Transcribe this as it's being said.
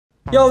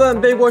要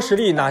问背锅实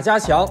力哪家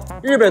强？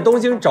日本东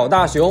京找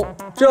大雄。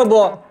这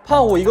不，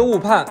胖虎一个误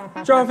判，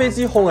就让飞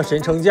机轰了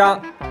神成家。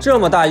这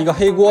么大一个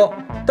黑锅，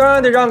当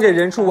然得让给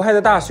人畜无害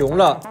的大雄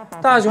了。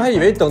大雄还以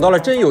为等到了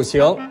真友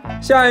情，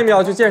下一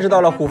秒就见识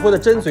到了虎父的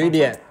真嘴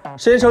脸，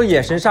神成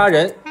眼神杀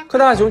人。可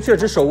大雄却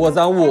只手握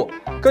赃物，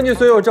根据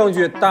所有证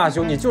据，大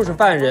雄你就是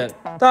犯人。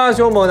大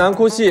雄猛然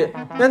哭泣，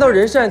难道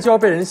人善就要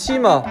被人欺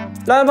吗？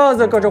蓝胖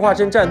子更是化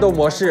身战斗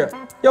模式，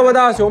要把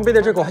大雄背的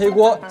这口黑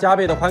锅加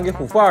倍的还给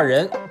虎父二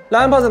人。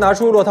蓝胖子拿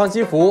出落汤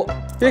鸡符，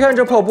别看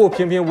这破布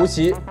平平无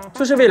奇，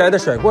却是未来的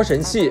甩锅神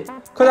器。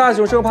可大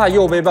雄生怕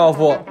又被报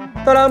复，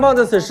但蓝胖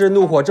子此时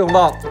怒火正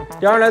旺。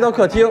两人来到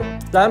客厅，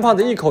蓝胖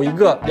子一口一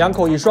个，两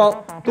口一双，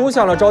独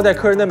享了招待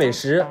客人的美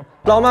食。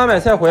老妈买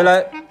菜回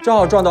来，正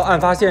好撞到案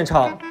发现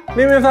场。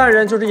明明犯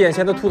人就是眼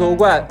前的秃头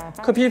怪，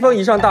可披风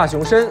一上大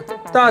雄身，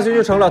大雄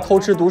就成了偷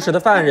吃独食的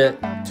犯人。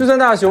就算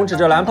大雄指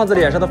着蓝胖子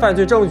脸上的犯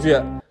罪证据，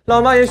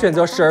老妈也选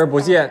择视而不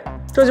见。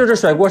这就是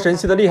甩锅神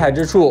器的厉害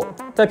之处。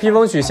在披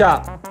风取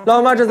下，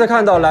老妈这才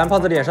看到蓝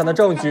胖子脸上的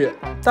证据。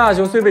大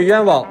雄虽被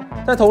冤枉，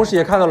但同时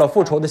也看到了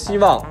复仇的希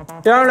望。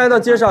两人来到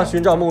街上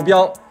寻找目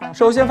标，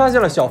首先发现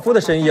了小夫的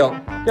身影，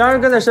两人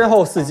跟在身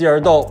后伺机而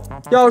动，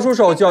要出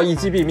手就要一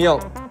击毙命。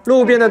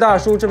路边的大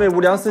叔正为无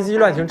良司机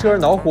乱停车而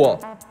恼火，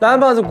蓝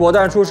胖子果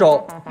断出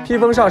手，披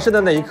风上身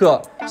的那一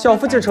刻，小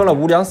夫竟成了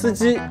无良司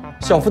机。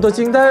小夫都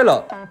惊呆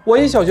了，我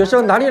一小学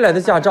生哪里来的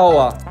驾照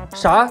啊？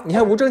啥？你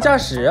还无证驾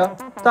驶？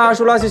大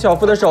叔拉起小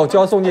夫的手就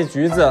要送进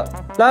局子，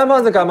蓝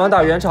胖子赶忙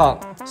打圆场。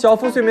小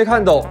夫虽没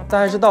看懂，但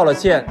还是道了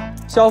歉。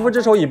小夫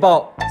之仇已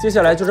报，接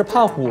下来就是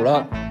胖虎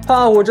了。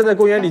胖虎正在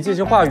公园里进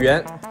行化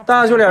缘，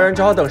大雄两人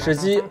只好等时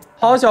机。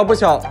好巧不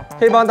巧，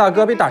黑帮大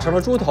哥被打成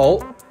了猪头，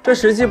这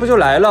时机不就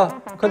来了？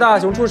可大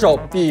雄出手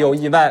必有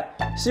意外，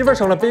媳妇儿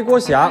成了背锅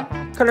侠。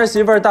看着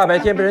媳妇儿大白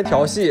天被人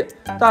调戏，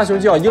大雄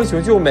就要英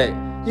雄救美。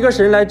一个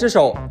神来之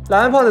手，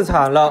蓝胖子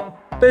惨了，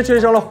被吹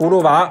成了葫芦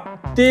娃。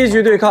第一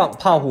局对抗，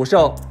胖虎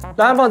胜，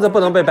蓝胖子不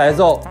能被白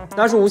揍，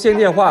拿出无线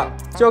电话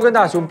就要跟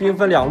大雄兵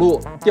分两路，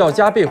要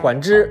加倍还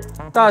之。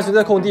大雄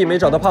在空地没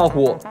找到胖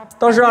虎，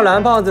倒是让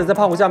蓝胖子在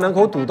胖虎家门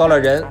口堵到了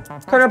人。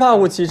看着胖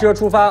虎骑车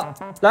出发，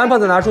蓝胖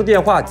子拿出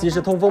电话及时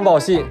通风报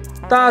信。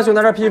大雄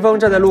拿着披风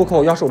站在路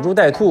口要守株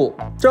待兔，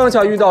正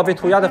巧遇到被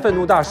涂鸦的愤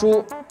怒大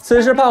叔。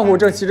此时胖虎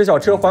正骑着小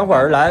车缓缓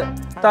而来，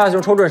大雄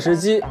瞅准时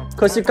机，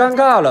可惜尴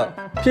尬了，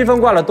披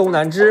风挂了东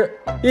南枝。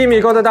1米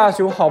高的大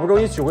雄好不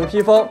容易取回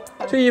披风，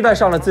却意外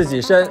上了自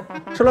己身，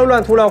成了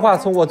乱涂乱画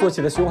从我做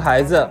起的熊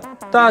孩子。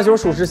大雄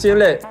属实心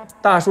累，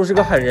大叔是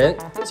个狠人，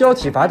就要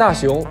体罚大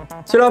雄。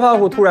岂料胖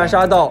虎突然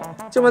杀到，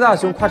竟把大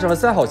雄夸成了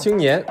三好青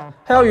年，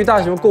还要与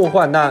大雄共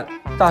患难。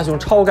大雄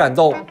超感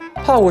动，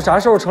胖虎啥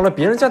时候成了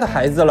别人家的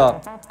孩子了？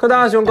可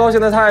大雄高兴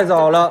得太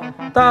早了，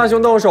大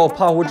雄动手，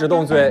胖虎只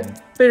动嘴，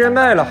被人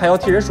卖了还要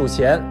替人数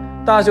钱。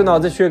大雄脑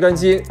子缺根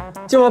筋，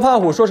竟把胖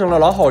虎说成了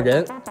老好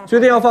人，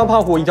决定要放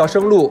胖虎一条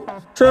生路。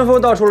春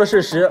风道出了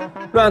事实，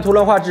乱涂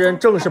乱画之人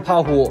正是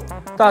胖虎。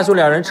大雄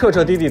两人彻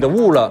彻底底的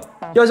悟了，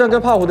要想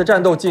跟胖虎的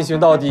战斗进行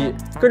到底，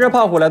跟着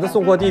胖虎来到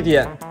送货地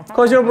点，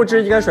可却不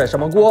知应该甩什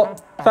么锅。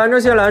反正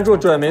先拦住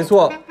准没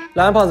错。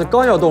蓝胖子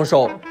刚要动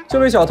手，就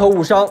被小偷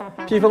误伤，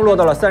披风落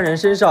到了3人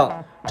身上。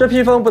这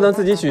披风不能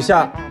自己取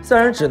下，3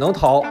人只能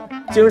逃。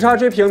警察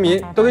追平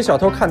民都给小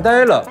偷看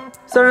呆了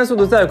，3人速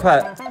度再快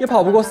也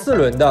跑不过4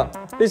轮的，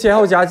被前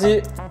后夹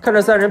击。看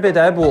着3人被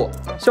逮捕，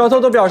小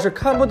偷都表示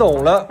看不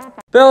懂了。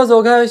不要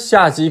走开，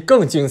下集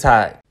更精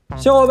彩。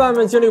小伙伴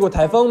们经历过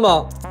台风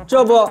吗？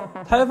这不，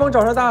台风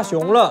找上大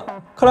雄了。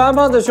可蓝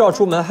胖子需要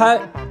出门嗨，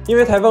因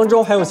为台风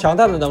中含有强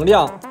大的能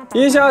量，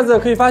一下子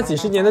可以发几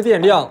10年的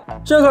电量，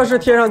这可是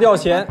天上掉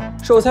钱，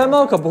守财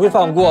猫可不会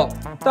放过。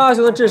大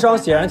雄的智商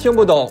显然听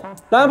不懂，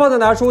蓝胖子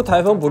拿出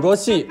台风捕捉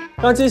器，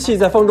让机器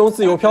在风中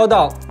自由飘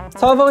荡，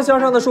藏风箱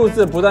上的数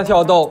字不断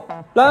跳动。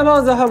蓝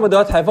胖子恨不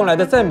得台风来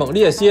得再猛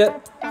烈些，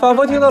仿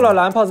佛听到了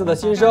蓝胖子的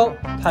心声，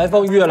台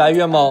风越来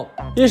越猛。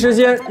一时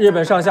间，日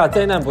本上下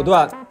灾难不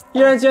断，依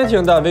然坚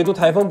挺的唯独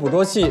台风捕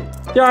捉器。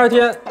第二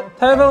天，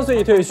台风虽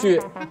已退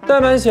去，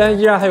但门前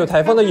依然还有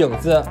台风的影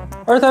子，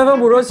而台风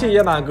捕捉器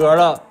也满格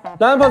了。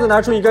蓝胖子拿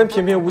出一根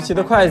平平无奇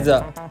的筷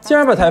子，竟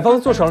然把台风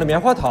做成了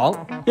棉花糖。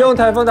用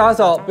台风打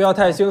扫不要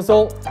太轻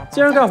松，既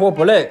然干活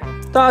不累，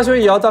大雄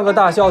也要当个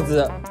大孝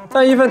子。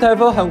但一份台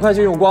风很快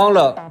就用光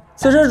了，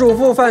此时主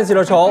妇犯起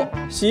了愁，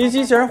洗衣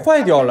机竟然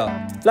坏掉了。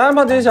蓝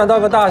胖子也想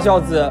当个大孝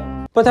子，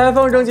把台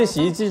风扔进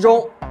洗衣机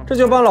中，这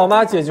就帮老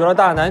妈解决了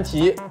大难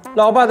题。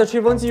老爸的吹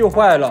风机又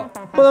坏了，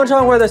不能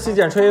畅快的洗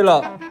剪吹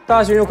了。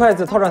大雄用筷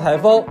子套上台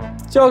风，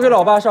交给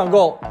老爸上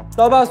供。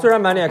老爸虽然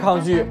满脸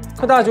抗拒，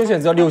可大雄选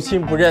择六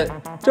亲不认。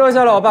这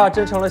下老爸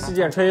真成了洗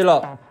剪吹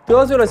了，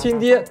得罪了亲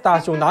爹，大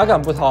雄哪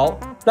敢不逃？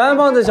蓝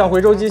胖子想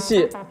回收机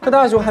器，可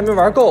大雄还没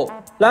玩够。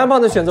蓝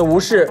胖子选择无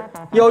视，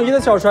友谊的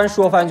小船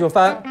说翻就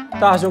翻。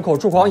大雄口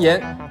出狂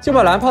言，就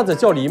把蓝胖子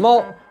叫狸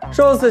猫。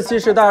受此奇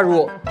耻大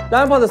辱，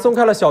蓝胖子松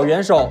开了小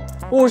援手，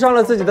误伤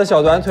了自己的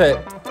小短腿，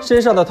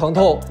身上的疼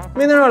痛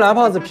没能让蓝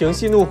胖子平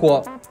息怒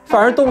火，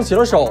反而动起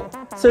了手。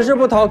此时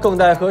不逃，更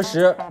待何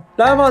时？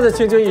蓝胖子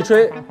轻轻一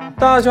吹，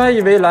大雄还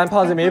以为蓝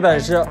胖子没本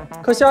事，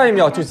可下一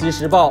秒就及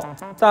时爆，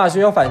大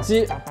雄要反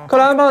击，可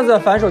蓝胖子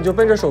反手就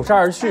奔着手刹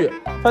而去，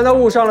反倒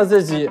误伤了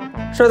自己，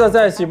摔得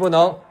再起不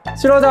能。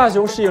岂料大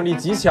雄适应力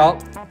极强，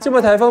竟把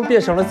台风变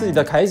成了自己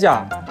的铠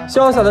甲，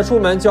潇洒的出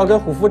门就要跟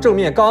虎夫正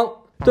面刚。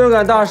顿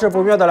感大事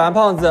不妙的蓝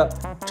胖子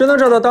只能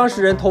找到当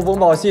事人通风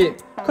报信，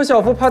可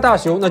小夫怕大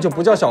雄，那就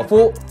不叫小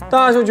夫。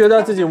大雄觉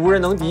得自己无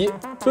人能敌，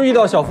就遇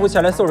到小夫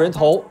前来送人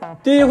头。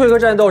第一回合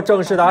战斗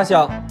正式打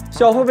响，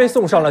小夫被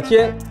送上了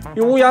天，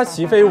与乌鸦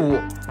齐飞舞。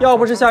要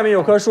不是下面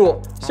有棵树，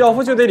小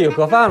夫就得领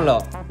盒饭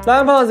了。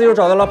蓝胖子又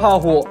找到了胖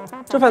虎，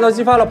这反倒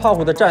激发了胖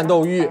虎的战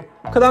斗欲。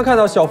可当看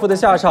到小夫的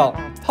下场，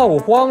胖虎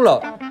慌了，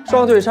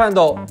双腿颤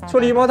抖，求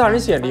狸猫大人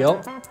显灵。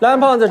蓝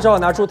胖子只好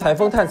拿出台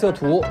风探测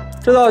图，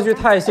这道具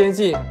太先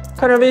进，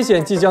看着危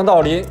险即将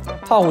到临，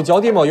胖虎脚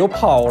底抹油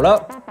跑了。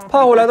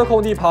胖虎来到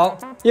空地旁，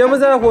也不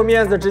在乎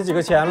面子值几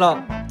个钱了。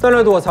但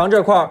论躲藏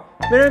这块，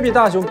没人比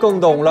大雄更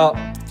懂了。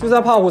就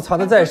算胖虎藏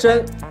得再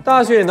深，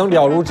大雄也能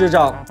了如指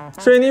掌。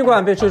水泥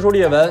管被吹出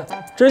裂纹，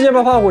直接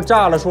把胖虎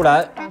炸了出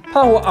来。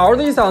胖虎嗷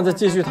的一嗓子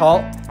继续逃，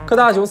可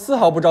大雄丝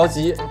毫不着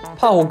急。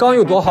胖虎刚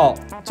有躲好，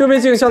就被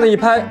静香的一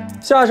拍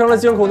吓成了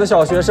惊恐的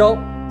小学生。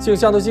静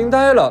香都惊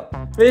呆了，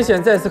危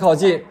险再次靠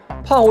近，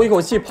胖虎一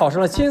口气跑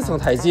上了千层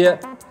台阶。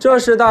这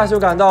时大雄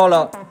赶到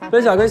了，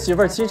本想跟媳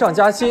妇儿亲上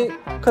加亲，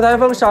可台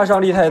风杀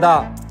伤力太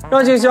大，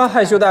让静香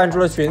害羞地按住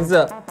了裙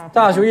子。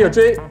大雄越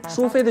追，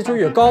书飞的就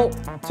越高，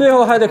最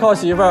后还得靠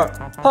媳妇儿。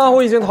胖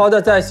虎已经逃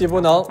得再起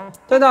不能，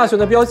但大雄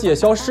的标记也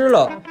消失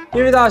了，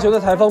因为大雄的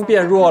台风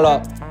变弱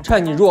了，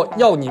趁你弱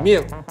要你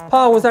命。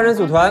胖虎三人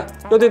组团，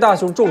又对大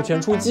雄重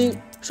拳出击，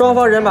双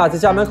方人马在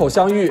家门口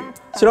相遇。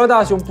岂料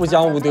大雄不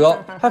讲武德，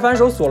还反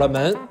手锁了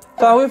门。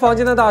返回房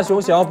间的大雄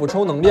想要补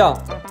充能量，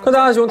可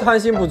大雄贪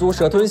心不足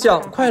蛇吞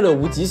象，快乐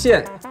无极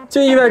限，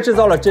竟意外制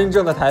造了真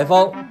正的台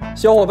风。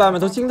小伙伴们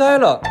都惊呆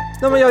了，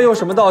那么要用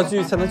什么道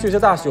具才能救下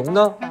大雄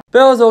呢？不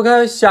要走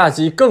开，下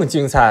集更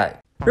精彩。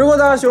如果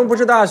大雄不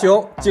是大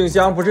雄，静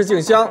香不是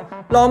静香，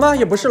老妈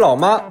也不是老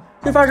妈，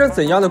会发生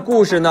怎样的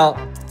故事呢？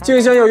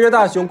静香要约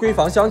大雄闺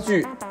房相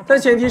聚，但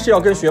前提是要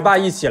跟学霸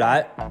一起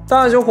来。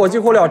大雄火急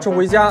火燎冲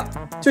回家，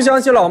就想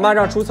起老妈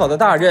让除草的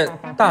大任。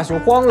大雄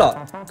慌了，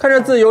看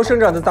着自由生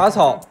长的杂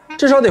草，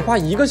至少得花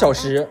1个小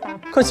时。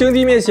可情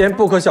敌面前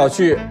不可小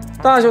觑，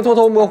大雄偷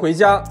偷摸回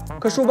家，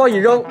可书包一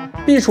扔，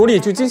壁橱里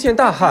就惊现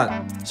大喊：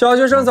小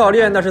学生早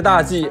恋那是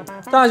大忌！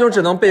大雄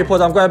只能被迫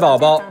当乖宝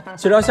宝。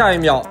岂料下一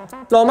秒，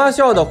老妈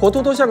笑得活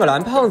脱脱像个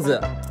蓝胖子。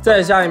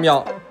再下一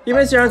秒，里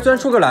面竟然钻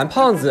出个蓝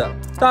胖子，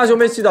大雄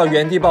被气到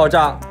原地爆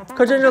炸。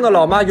可真正的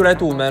老妈又来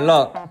堵门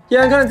了，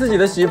眼看自己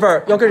的媳妇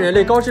儿要跟人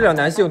类高质量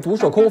男性独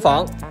守空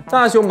房，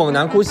大雄猛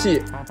然哭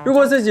泣。如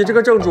果自己这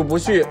个正主不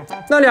续，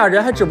那俩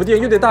人还指不定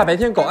又得大白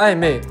天搞暧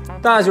昧。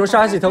大雄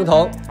杀气腾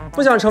腾，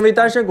不想成为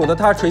单身狗的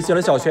他捶起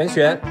了小拳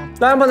拳。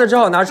蓝胖子只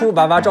好拿出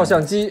娃娃照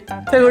相机，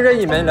配合任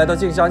意门来到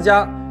静香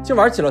家，就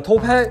玩起了偷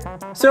拍。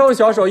随后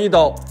小手一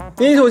抖，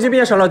泥土就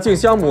变成了静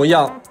香模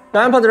样。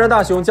蓝胖子让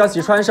大雄将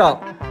其穿上，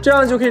这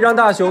样就可以让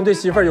大雄对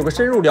媳妇儿有个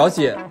深入了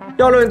解。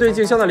要论对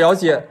静香的了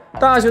解，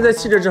大雄在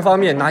气质这方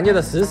面拿捏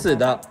得死死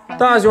的。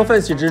大雄奋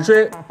起直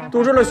追，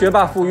堵住了学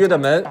霸赴约的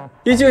门，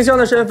以静香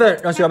的身份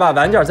让学霸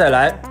晚点再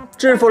来，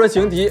制服了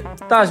情敌。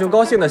大雄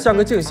高兴得像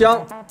个静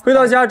香。回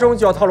到家中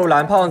就要套路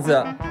蓝胖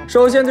子，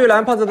首先对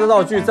蓝胖子的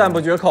道具赞不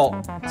绝口，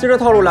接着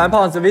套路蓝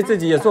胖子为自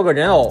己也做个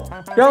人偶，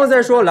然后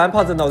再说蓝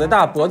胖子脑袋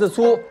大脖子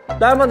粗，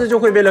蓝胖子就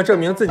会为了证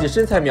明自己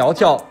身材苗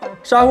条，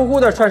傻乎乎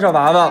的穿上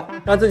娃娃，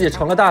让自己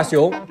成了大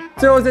雄。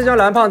最后再将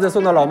蓝胖子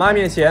送到老妈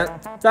面前，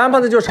蓝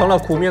胖子就成了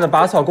苦命的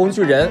拔草工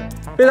具人，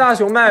被大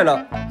雄卖了，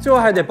最后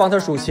还得帮他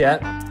数钱。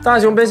大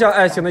雄奔向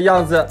爱情的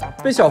样子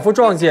被小夫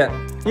撞见，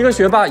一个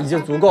学霸已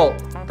经足够，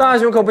大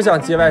雄可不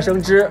想节外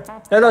生枝。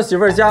来到媳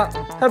妇儿家，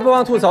还不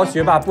忘吐槽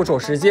学霸不守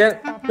时间。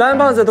蓝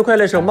胖子都快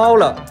累成猫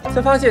了，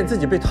才发现自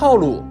己被套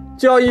路，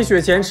就要一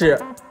雪前耻，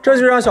这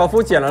就让小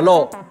夫捡了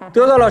漏，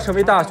得到了成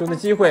为大雄的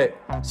机会。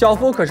小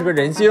夫可是个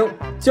人精，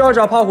就要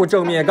找胖虎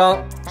正面刚，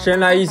神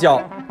来一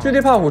脚就对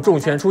胖虎重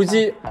拳出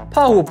击。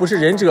胖虎不是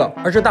忍者，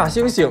而是大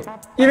猩猩，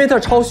因为他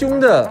超凶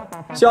的。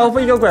小夫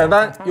一个拐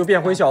弯又变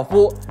回小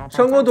夫，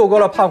成功躲过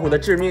了胖虎的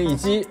致命一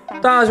击。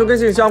大雄跟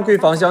静香闺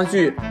房相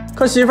聚，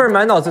可媳妇儿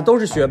满脑子都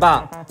是学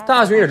霸，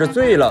大雄也是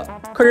醉了，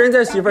可人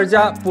在媳妇儿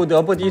家不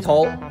得不低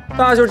头。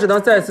大雄只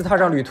能再次踏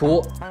上旅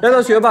途，来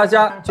到学霸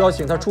家就要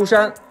请他出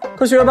山，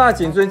可学霸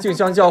谨遵静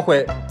香教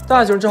诲，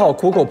大雄只好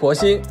苦口婆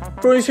心，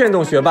终于劝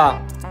动学霸。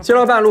骑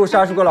了半路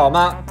杀出个老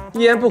妈，一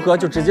言不合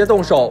就直接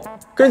动手，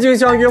跟静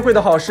香约会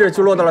的好事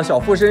就落到了小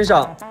夫身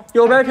上。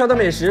有白嫖的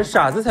美食，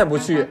傻子才不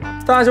去。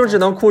大雄只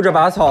能哭着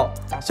拔草，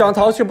想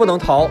逃却不能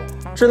逃，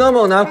只能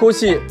猛然哭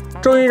泣。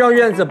终于让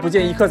院子不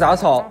见一棵杂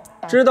草，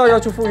知道要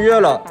去赴约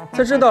了，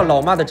才知道老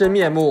妈的真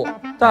面目。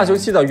大雄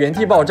气到原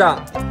地爆炸，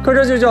可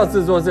这就叫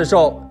自作自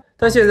受。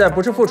但现在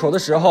不是复仇的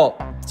时候，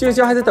静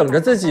香还在等着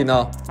自己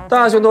呢。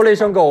大雄都累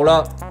成狗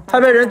了，还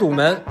被人堵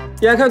门，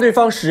眼看对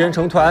方10人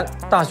成团，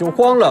大雄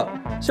慌了。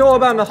小伙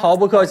伴们毫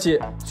不客气，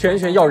拳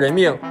拳要人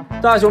命。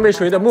大雄被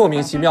锤得莫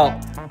名其妙，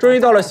终于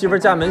到了媳妇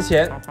家门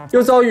前，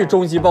又遭遇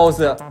终极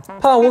BOSS。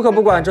胖虎可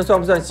不管这算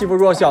不算欺负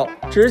弱小，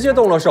直接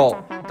动了手。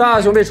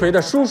大雄被锤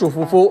得舒舒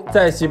服服，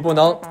再起不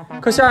能。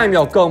可下一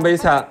秒更悲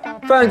惨，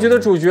饭局的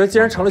主角竟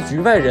然成了局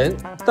外人。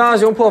大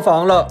雄破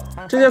防了，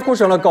直接哭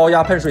成了高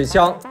压喷水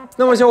枪。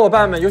那么小伙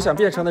伴们有想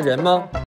变成的人吗？